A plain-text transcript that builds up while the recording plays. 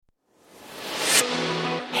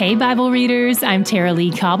Hey, Bible readers, I'm Tara Lee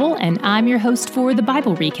Cobble, and I'm your host for the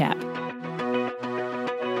Bible Recap.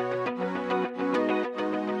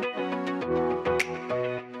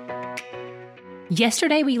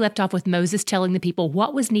 Yesterday, we left off with Moses telling the people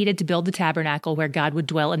what was needed to build the tabernacle where God would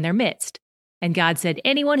dwell in their midst, and God said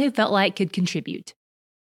anyone who felt like could contribute.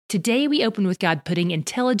 Today, we open with God putting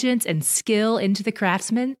intelligence and skill into the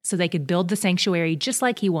craftsmen so they could build the sanctuary just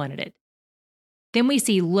like He wanted it. Then we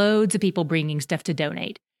see loads of people bringing stuff to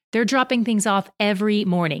donate. They're dropping things off every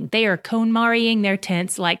morning. They are KonMariing their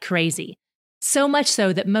tents like crazy. So much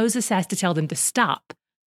so that Moses has to tell them to stop.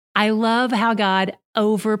 I love how God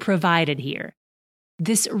over-provided here.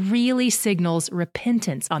 This really signals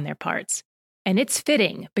repentance on their parts. And it's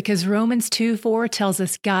fitting because Romans 2:4 tells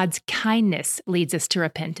us God's kindness leads us to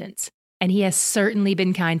repentance. And He has certainly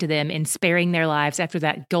been kind to them in sparing their lives after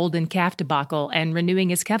that golden calf debacle and renewing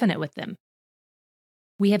His covenant with them.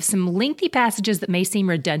 We have some lengthy passages that may seem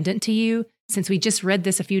redundant to you since we just read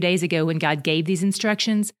this a few days ago when God gave these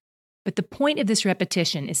instructions. But the point of this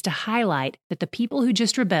repetition is to highlight that the people who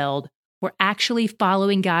just rebelled were actually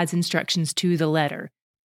following God's instructions to the letter.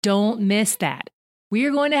 Don't miss that. We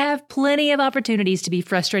are going to have plenty of opportunities to be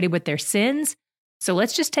frustrated with their sins, so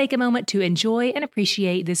let's just take a moment to enjoy and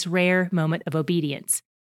appreciate this rare moment of obedience.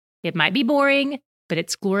 It might be boring, but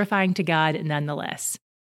it's glorifying to God nonetheless.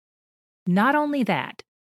 Not only that,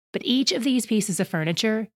 but each of these pieces of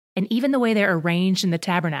furniture, and even the way they're arranged in the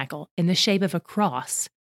tabernacle in the shape of a cross,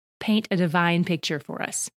 paint a divine picture for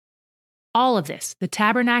us. All of this, the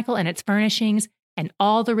tabernacle and its furnishings, and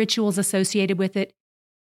all the rituals associated with it,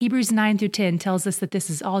 Hebrews 9-10 tells us that this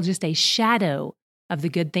is all just a shadow of the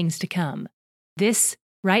good things to come. This,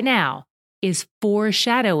 right now, is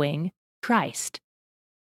foreshadowing Christ.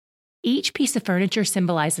 Each piece of furniture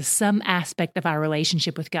symbolizes some aspect of our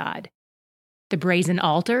relationship with God. The brazen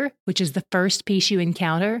altar, which is the first piece you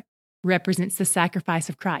encounter, represents the sacrifice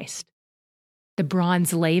of Christ. The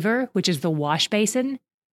bronze laver, which is the wash basin,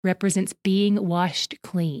 represents being washed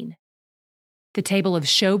clean. The table of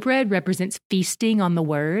showbread represents feasting on the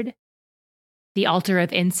Word. The altar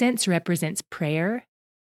of incense represents prayer.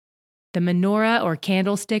 The menorah or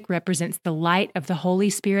candlestick represents the light of the Holy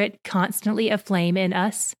Spirit constantly aflame in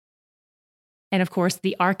us. And of course,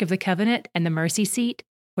 the Ark of the Covenant and the mercy seat,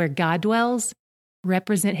 where God dwells,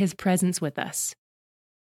 represent His presence with us.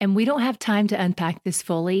 And we don't have time to unpack this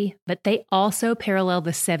fully, but they also parallel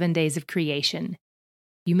the 7 days of creation.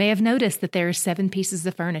 You may have noticed that there are 7 pieces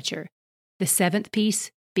of furniture, the 7th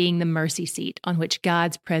piece being the mercy seat on which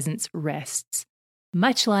God's presence rests,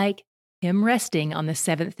 much like Him resting on the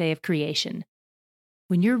 7th day of creation.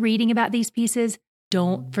 When you're reading about these pieces,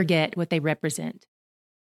 don't forget what they represent.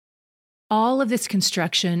 All of this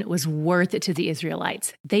construction was worth it to the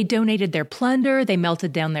Israelites. They donated their plunder, they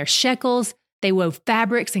melted down their shekels, they wove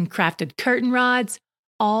fabrics and crafted curtain rods,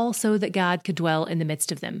 all so that God could dwell in the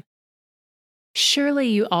midst of them. Surely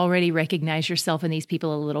you already recognize yourself in these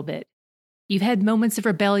people a little bit. You've had moments of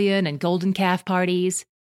rebellion and golden calf parties,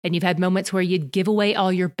 and you've had moments where you'd give away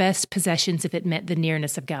all your best possessions if it meant the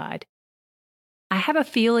nearness of God. I have a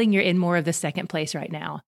feeling you're in more of the second place right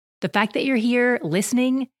now. The fact that you're here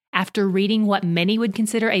listening after reading what many would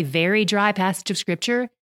consider a very dry passage of Scripture,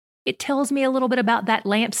 it tells me a little bit about that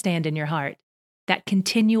lampstand in your heart, that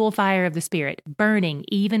continual fire of the Spirit, burning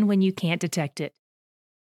even when you can't detect it.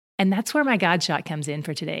 And that's where my God shot comes in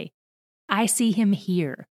for today. I see Him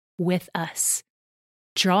here with us,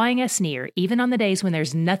 drawing us near, even on the days when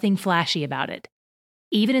there's nothing flashy about it.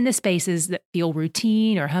 Even in the spaces that feel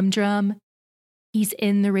routine or humdrum, He's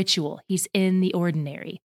in the ritual, He's in the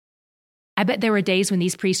ordinary. I bet there were days when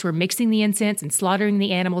these priests were mixing the incense and slaughtering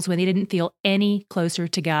the animals when they didn't feel any closer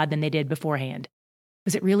to God than they did beforehand.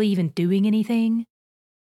 Was it really even doing anything?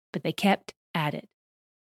 But they kept at it,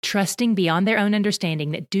 trusting beyond their own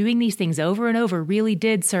understanding that doing these things over and over really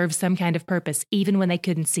did serve some kind of purpose, even when they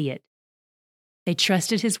couldn't see it. They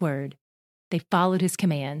trusted His word. They followed His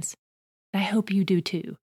commands. I hope you do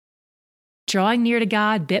too. Drawing near to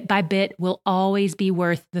God bit by bit will always be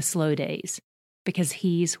worth the slow days, because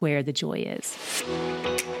He's where the joy is.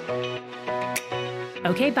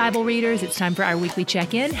 Okay, Bible readers, it's time for our weekly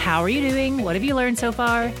check-in. How are you doing? What have you learned so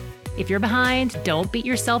far? If you're behind, don't beat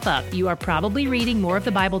yourself up. You are probably reading more of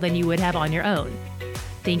the Bible than you would have on your own.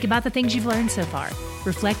 Think about the things you've learned so far.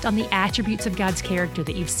 Reflect on the attributes of God's character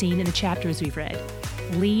that you've seen in the chapters we've read.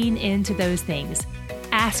 Lean into those things.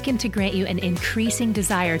 Ask Him to grant you an increasing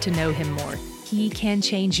desire to know Him more. He can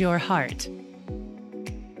change your heart.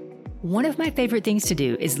 One of my favorite things to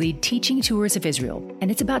do is lead teaching tours of Israel,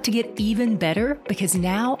 and it's about to get even better because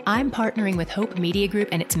now I'm partnering with Hope Media Group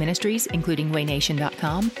and its ministries, including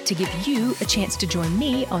waynation.com, to give you a chance to join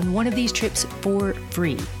me on one of these trips for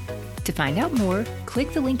free. To find out more,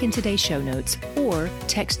 click the link in today's show notes or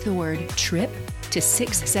text the word TRIP to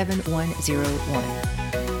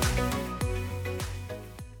 67101.